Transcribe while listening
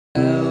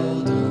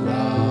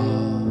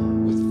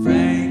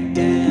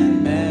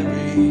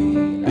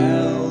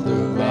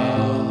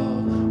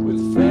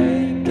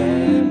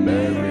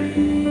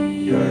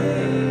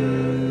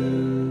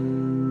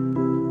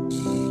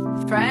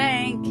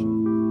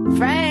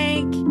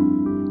Frank,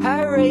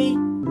 hurry,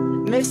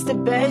 Mr.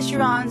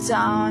 Bergeron's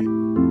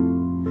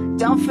on.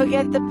 Don't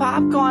forget the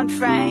popcorn,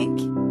 Frank.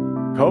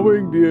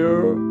 Coming,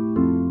 dear.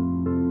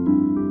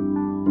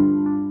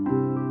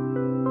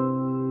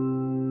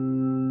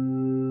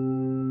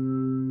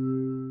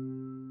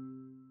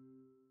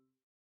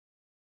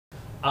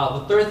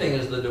 The third thing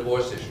is the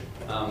divorce issue,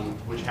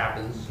 which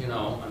happens,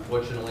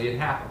 unfortunately it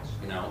happens.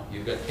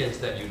 You've got kids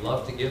that you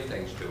love to give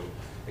things to,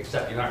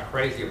 except you're not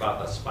crazy about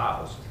the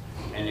spouse.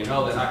 And they're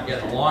not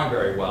getting along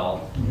very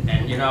well.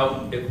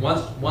 And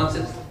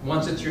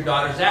once it's your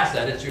daughter's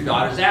asset, it's your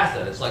daughter's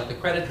asset. It's like the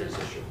creditors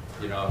issue.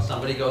 If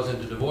somebody goes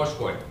into divorce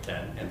court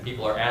and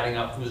people are adding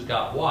up who's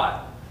got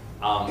what,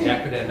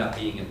 that could end up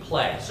being in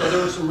play. So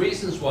there are some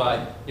reasons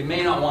why you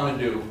may not want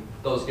to do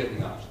those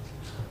gifting options.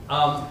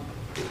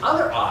 The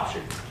other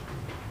option,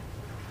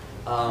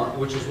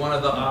 which is one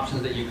of the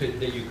options that you could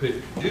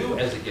do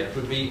as a gift,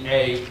 would be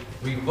a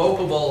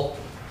revocable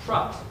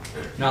trust.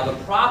 Now, the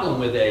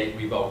problem with a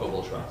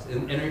revocable trust,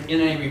 in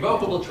a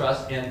revocable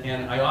trust,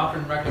 and I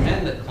often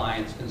recommend that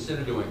clients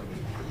consider doing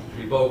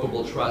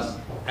revocable trust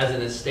as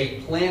an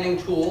estate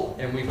planning tool,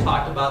 and we've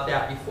talked about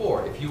that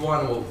before. If you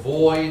want to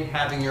avoid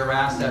having your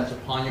assets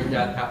upon your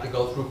death have to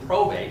go through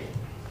probate,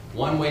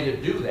 one way to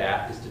do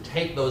that is to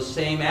take those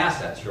same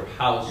assets, your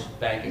house,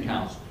 bank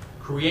accounts,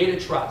 create a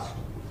trust.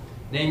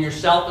 Name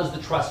yourself as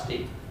the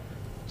trustee.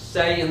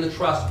 Say in the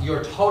trust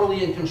you're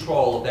totally in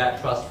control of that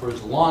trust for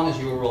as long as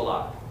you are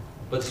alive.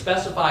 But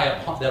specify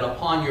that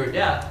upon your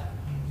death,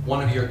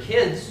 one of your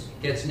kids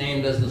gets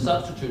named as the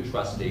substitute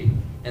trustee,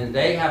 and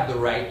they have the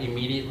right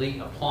immediately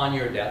upon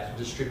your death to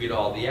distribute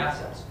all the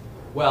assets.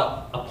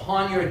 Well,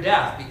 upon your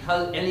death,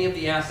 because any of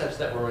the assets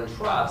that were in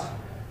trust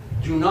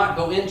do not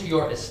go into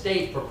your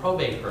estate for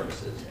probate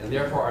purposes, and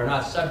therefore are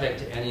not subject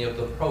to any of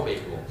the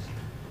probate rules.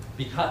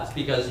 But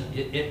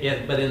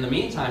in the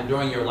meantime,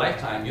 during your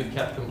lifetime, you've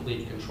kept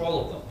complete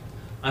control of them.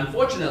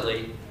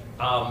 Unfortunately,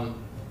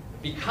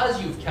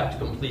 because you've kept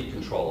complete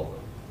control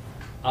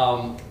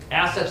of them,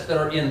 assets that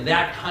are in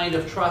that kind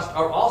of trust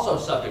are also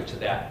subject to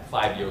that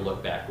 5-year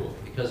look-back rule.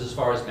 Because as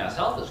far as Mass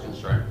Health is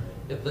concerned,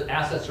 if the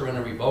assets are in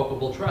a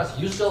revocable trust,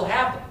 you still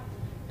have them.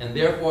 And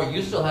therefore,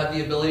 you still have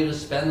the ability to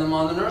spend them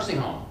on the nursing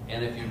home.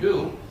 And if you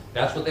do,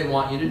 that's what they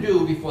want you to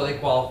do before they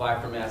qualify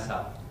for Mass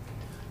Health.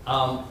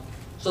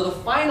 So the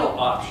final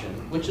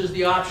option, which is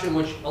the option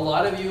which a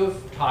lot of you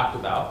have talked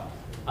about,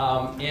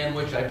 and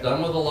which I've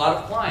done with a lot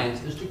of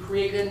clients, is to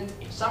create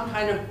some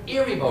kind of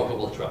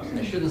irrevocable trust.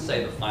 I shouldn't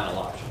say the final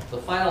option. The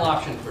final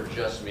option for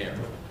just Mary.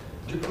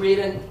 To create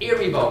an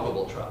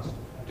irrevocable trust.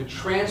 To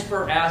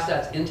transfer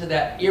assets into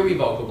that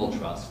irrevocable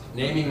trust,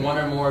 naming one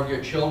or more of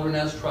your children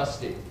as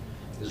trustee.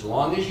 As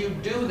long as you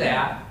do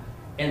that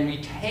and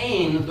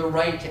retain the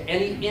right to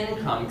any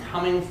income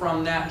coming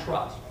from that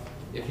trust.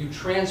 If you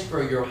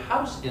transfer your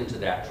house into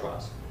that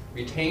trust,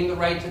 retain the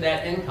right to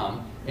that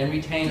income and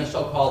retain a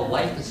so-called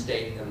life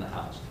estate in the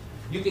house.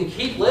 You can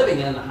keep living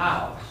in the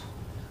house,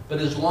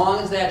 but as long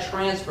as that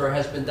transfer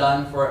has been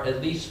done for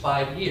at least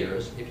 5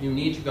 years, if you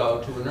need to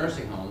go to a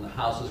nursing home, the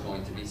house is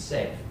going to be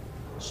safe.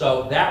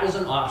 So that was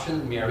an option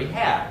that Mary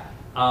had.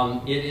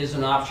 It is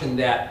an option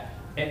that,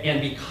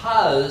 and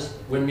because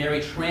when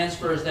Mary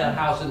transfers that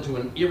house into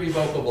an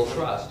irrevocable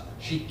trust,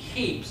 she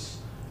keeps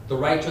the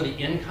right to the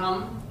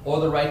income or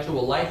the right to a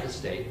life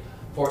estate.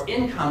 For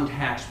income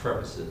tax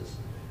purposes,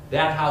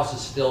 that house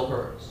is still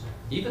hers,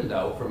 even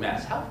though for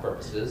Mass Health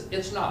purposes,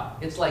 it's not.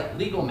 It's like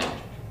legal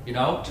magic.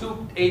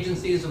 2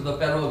 agencies of the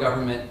federal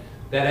government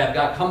that have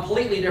got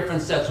completely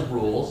different sets of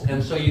rules,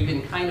 and so you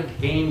can kind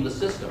of game the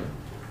system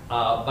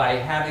by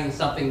having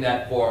something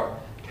that for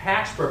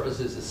tax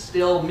purposes is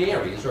still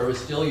Mary's or is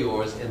still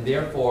yours, and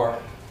therefore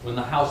when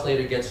the house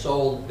later gets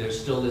sold, there's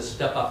still this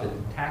step up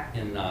in tax,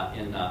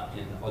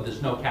 or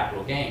there's no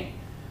capital gain.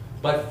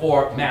 But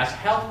for Mass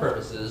Health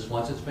purposes,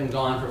 once it's been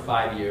gone for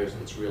 5 years,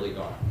 it's really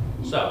gone.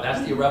 So that's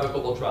the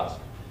irrevocable trust.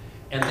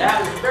 And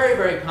that is a very,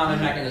 very common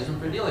mechanism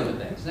for dealing with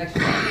things. Next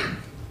slide.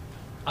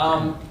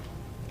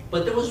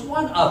 But there was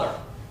one other,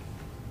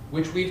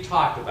 which we've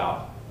talked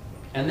about,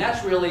 and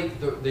that's really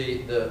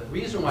the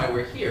reason why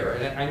we're here.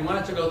 And I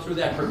wanted to go through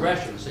that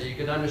progression so you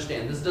could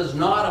understand. This does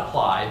not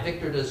apply.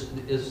 Victor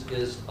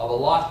is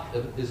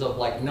of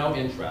like no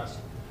interest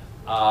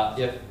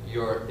if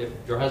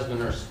your husband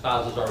or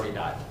spouse has already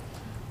died.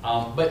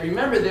 But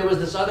remember, there was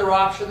this other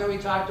option that we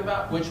talked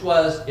about, which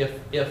was if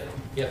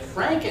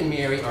Frank and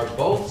Mary are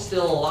both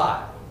still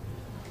alive,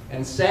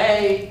 and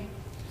say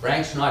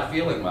Frank's not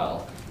feeling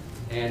well,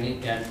 and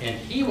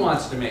he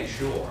wants to make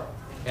sure,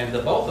 and the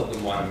both of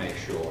them want to make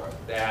sure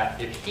that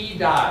if he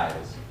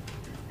dies,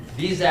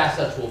 these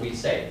assets will be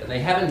safe. And they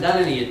haven't done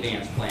any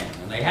advanced planning,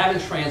 and they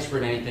haven't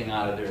transferred anything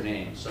out of their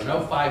names, so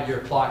no 5-year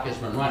clock has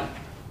been running.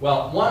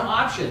 Well, one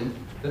option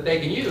that they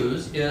can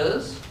use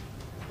is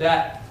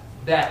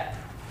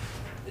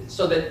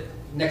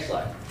next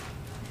slide.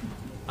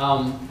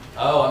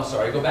 Oh, I'm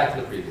sorry, go back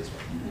to the previous one.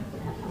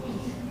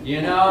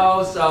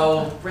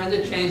 So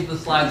Brenda changed the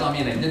slides on me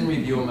and I didn't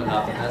review them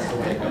enough, and that's the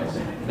way it goes.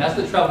 And that's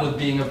the trouble with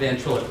being a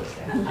ventriloquist,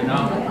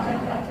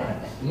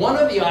 one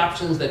of the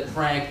options that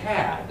Frank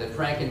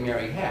and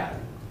Mary had,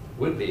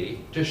 would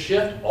be to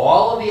shift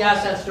all of the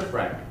assets to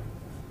Frank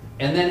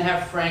and then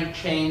have Frank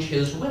change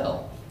his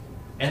will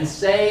and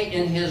say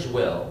in his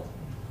will,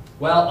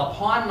 well,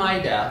 upon my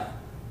death,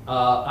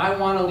 I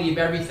want to leave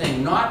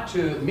everything not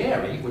to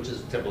Mary, which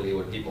is typically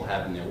what people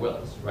have in their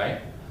wills,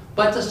 right?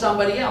 But to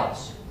somebody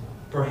else.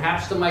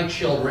 Perhaps to my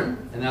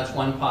children, and that's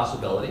one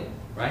possibility,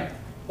 right?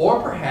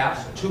 Or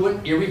perhaps to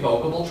an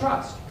irrevocable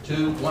trust,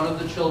 to one of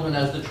the children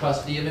as the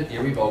trustee of an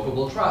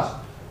irrevocable trust,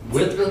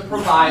 with the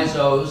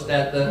provisos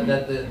that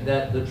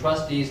the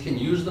trustees can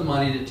use the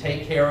money to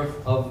take care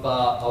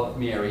of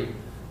Mary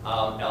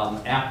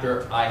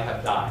after I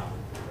have died.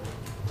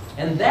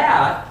 And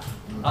that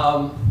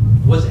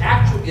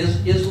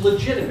is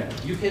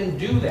legitimate. You can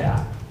do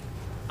that.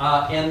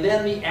 And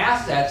then the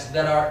assets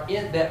that are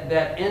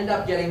that end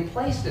up getting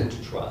placed into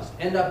trust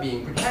end up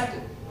being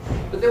protected.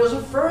 But there was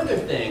a further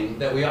thing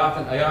that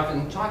I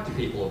often talk to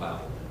people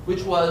about,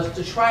 which was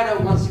to try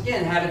to, once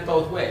again, have it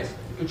both ways.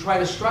 To try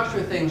to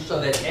structure things so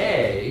that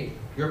A,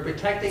 you're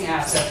protecting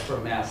assets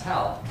from mass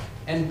health,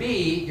 and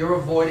B, you're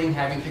avoiding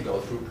having to go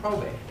through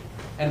probate.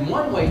 And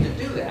one way to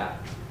do that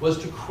was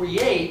to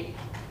create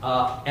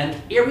an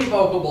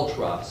irrevocable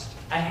trust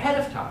ahead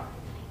of time.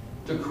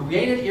 To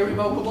create an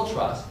irrevocable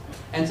trust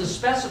and to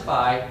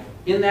specify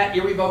in that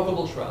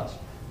irrevocable trust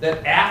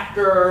that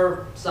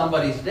after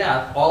somebody's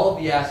death, all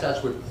of the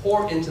assets would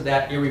pour into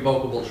that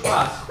irrevocable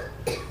trust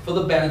for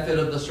the benefit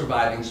of the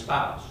surviving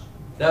spouse.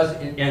 That was,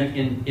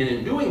 and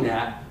in doing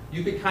that,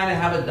 you could kind of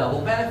have a double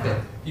benefit.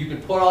 You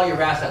could put all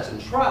your assets in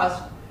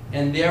trust,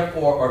 and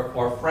therefore,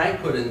 or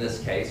Frank could in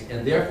this case,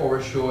 and therefore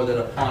assure that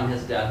upon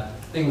his death,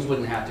 things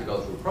wouldn't have to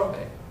go through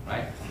probate,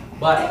 right?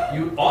 But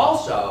you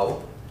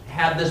also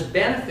had this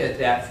benefit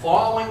that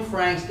following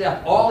Frank's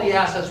death, all the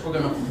assets were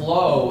going to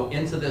flow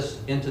into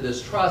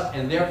this trust,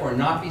 and therefore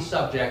not be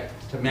subject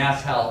to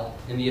mass health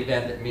in the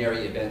event that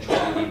Mary eventually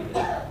needed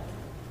it.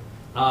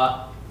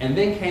 And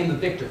then came the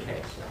Victor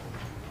case.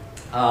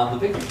 The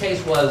Victor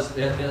case was,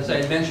 as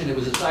I mentioned, it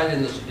was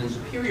decided in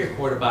Superior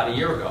Court about a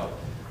year ago.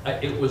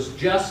 It was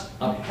just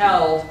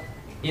upheld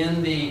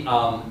in the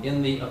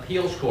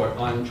appeals court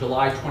on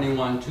July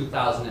 21,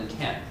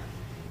 2010.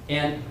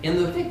 And in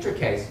the Victor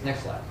case,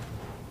 next slide.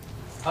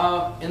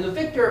 In the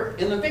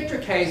Victor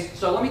case,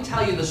 so let me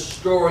tell you the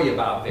story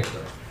about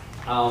Victor,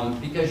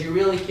 because you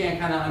really can't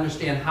kind of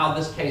understand how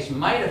this case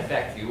might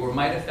affect you, or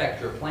might affect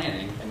your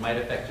planning, and might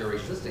affect your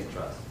existing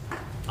trust,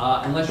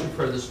 unless you've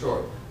heard the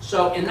story.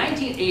 So in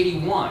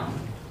 1981,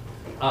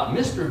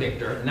 Mr.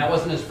 Victor, and that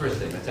wasn't his first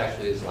name, it's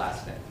actually his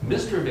last name,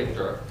 Mr.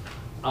 Victor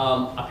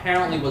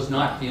apparently was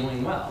not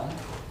feeling well,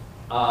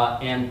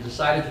 and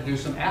decided to do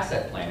some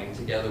asset planning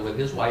together with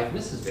his wife,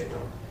 Mrs. Victor.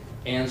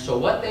 And so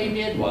what they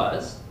did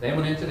was, they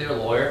went into their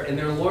lawyer, and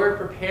their lawyer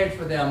prepared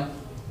for them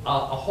a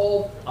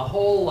whole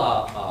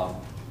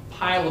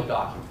pile of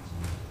documents,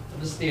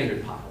 the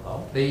standard pile,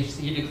 though.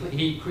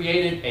 He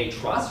created a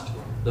trust,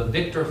 the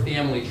Victor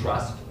Family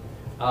Trust,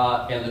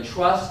 and in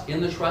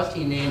the trust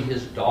he named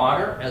his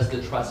daughter as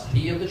the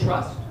trustee of the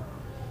trust.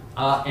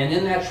 And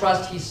in that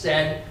trust he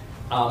said,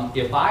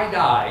 if I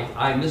die,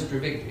 Mr.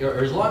 Victor,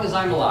 or as long as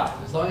I'm alive,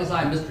 as long as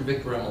I'm Mr.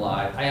 Victor, I'm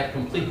alive, I have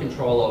complete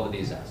control over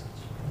these assets.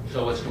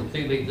 So it's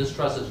completely, this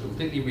trust is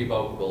completely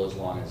revocable as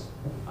long as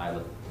I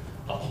live.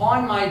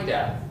 Upon my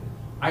death,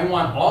 I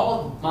want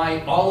all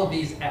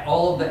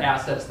of the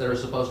assets that are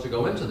supposed to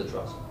go into the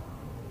trust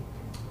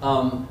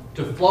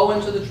to flow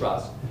into the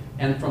trust,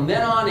 and from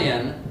then on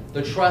in,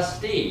 the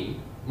trustee,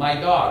 my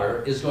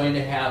daughter, is going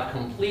to have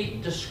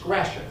complete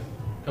discretion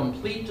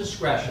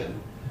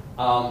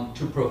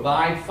to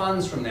provide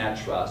funds from that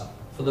trust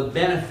for the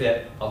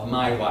benefit of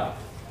my wife.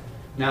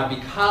 Now,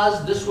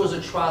 because this was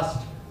a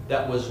trust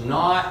that was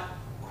not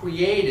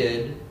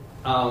created,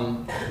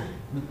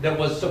 that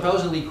was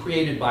supposedly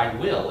created by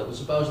will. It was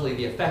supposedly,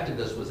 the effect of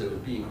this was that it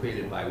was being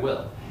created by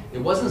will. It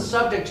wasn't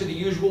subject to the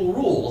usual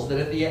rules that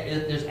if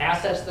there's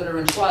assets that are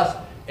in trust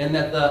and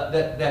that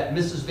that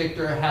Mrs.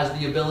 Victor has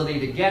the ability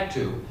to get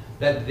to,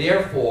 that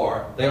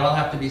therefore they all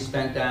have to be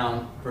spent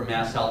down for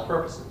mass health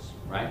purposes,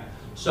 right?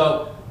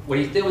 So what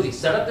he did was he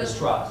set up this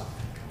trust,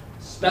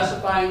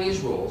 specifying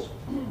these rules,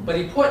 but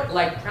he put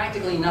like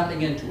practically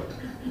nothing into it.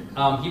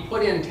 He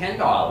put in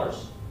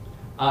 $10,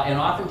 and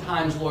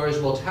oftentimes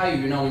lawyers will tell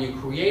you, when you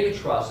create a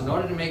trust, in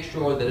order to make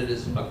sure that it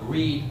is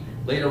agreed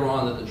later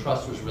on that the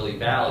trust was really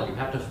valid, you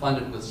have to fund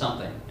it with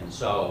something. And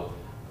so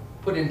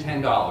put in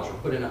 $10 or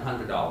put in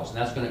 $100, and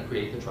that's going to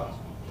create the trust.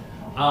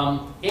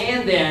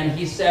 And then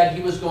he said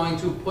he was going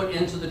to put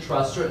into the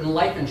trust certain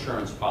life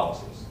insurance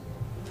policies,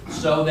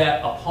 so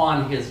that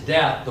upon his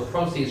death, the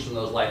proceeds from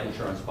those life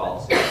insurance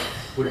policies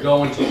would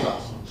go into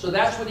trust. So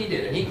that's what he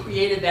did, and he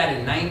created that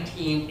in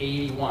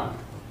 1981.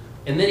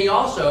 And then he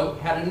also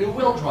had a new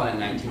will drawn in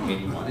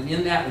 1981, and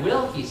in that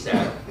will he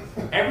said,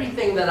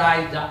 everything that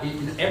I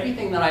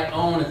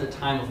own at the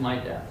time of my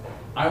death,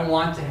 I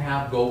want to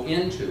have go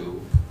into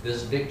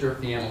this Victor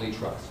Family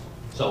Trust.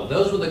 So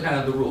those were the kind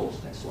of the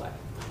rules. Next slide.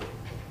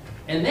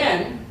 And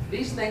then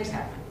these things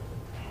happen.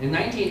 In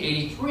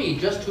 1983,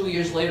 just 2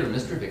 years later,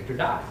 Mr. Victor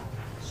died.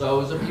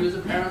 So he was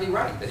apparently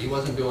right that he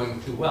wasn't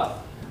doing too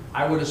well.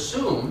 I would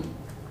assume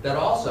that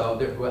also,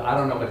 I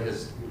don't know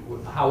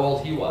how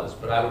old he was,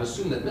 but I would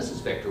assume that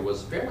Mrs. Victor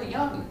was fairly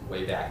young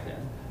way back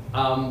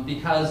then,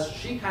 because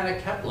she kind of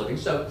kept living.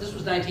 So this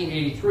was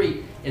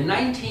 1983. In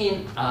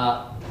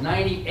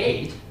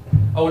 1998,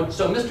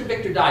 so Mr.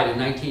 Victor died in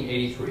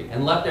 1983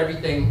 and left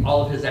everything,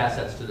 all of his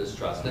assets to this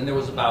trust. And there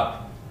was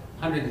about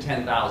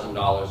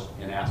 $110,000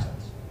 in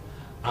assets.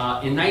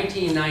 In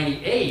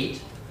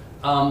 1998,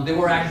 there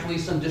were actually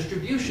some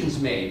distributions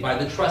made by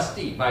the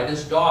trustee, by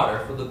this daughter,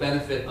 for the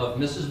benefit of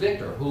Mrs.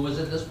 Victor, who was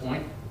at this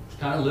point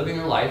kind of living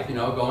her life, you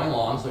know, going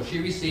along. So she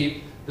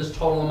received this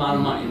total amount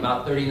of money,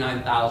 about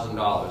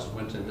 $39,000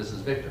 went to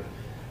Mrs. Victor.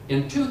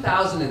 In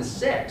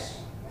 2006,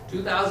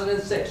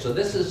 so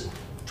this is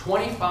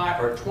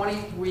 25 or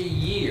 23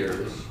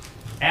 years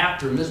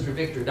after Mr.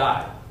 Victor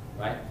died,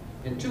 right?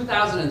 In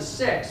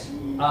 2006,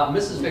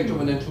 Mrs. Victor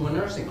went into a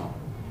nursing home.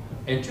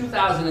 In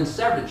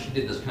 2007, she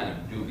did this kind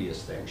of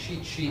dubious thing.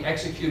 She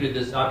executed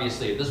this,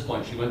 obviously at this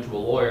point, she went to a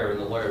lawyer and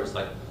the lawyer was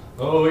like,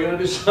 oh, we're gonna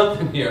do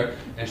something here.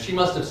 And she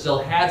must have still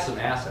had some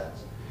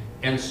assets.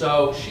 And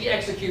so she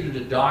executed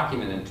a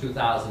document in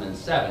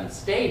 2007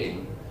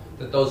 stating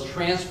that those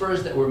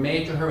transfers that were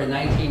made to her in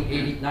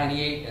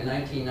 1998 and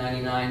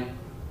 1999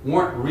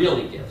 weren't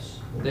really gifts.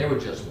 They were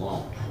just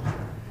loans.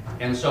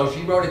 And so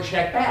she wrote a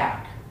check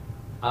back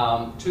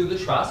to the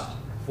trust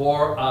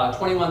for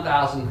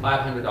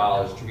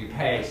 $21,500 to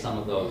repay some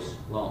of those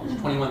loans.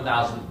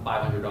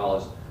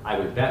 $21,500, I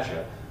would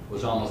betcha,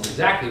 was almost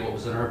exactly what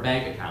was in her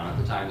bank account at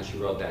the time that she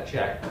wrote that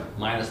check,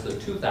 minus the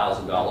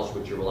 $2,000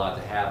 which you're allowed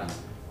to have and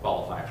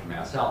qualify for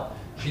Mass Health.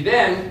 She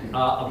then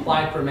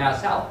applied for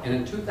Mass Health, and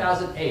in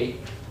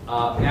 2008,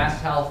 Mass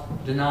Health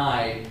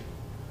denied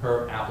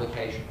her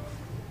application.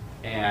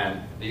 And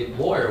the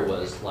lawyer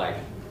was like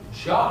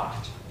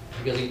shocked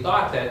because he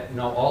thought that, you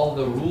know, all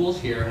the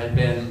rules here had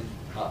been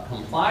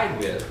complied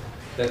with,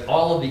 that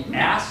all of the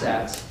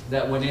assets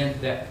that went in,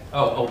 that,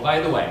 oh,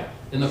 by the way,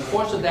 in the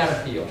course of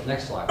that appeal,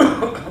 next slide.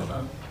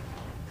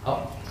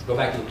 Oh, go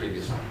back to the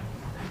previous one.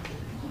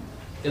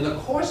 In the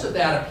course of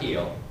that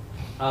appeal,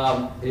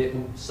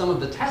 some of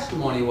the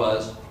testimony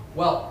was,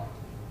 well,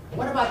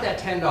 what about that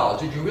 $10?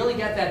 Did you really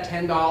get that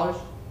 $10,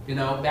 you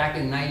know, back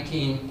in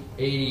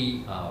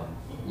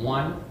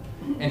 1981?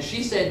 And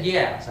she said,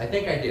 yes, I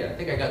think I did. I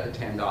think I got the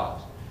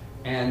 $10.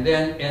 And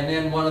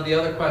then one of the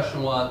other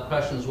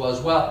questions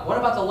was, well, what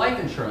about the life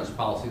insurance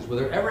policies? Were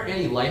there ever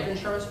any life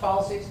insurance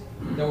policies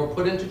that were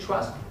put into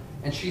trust?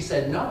 And she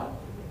said no.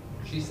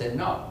 She said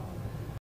no.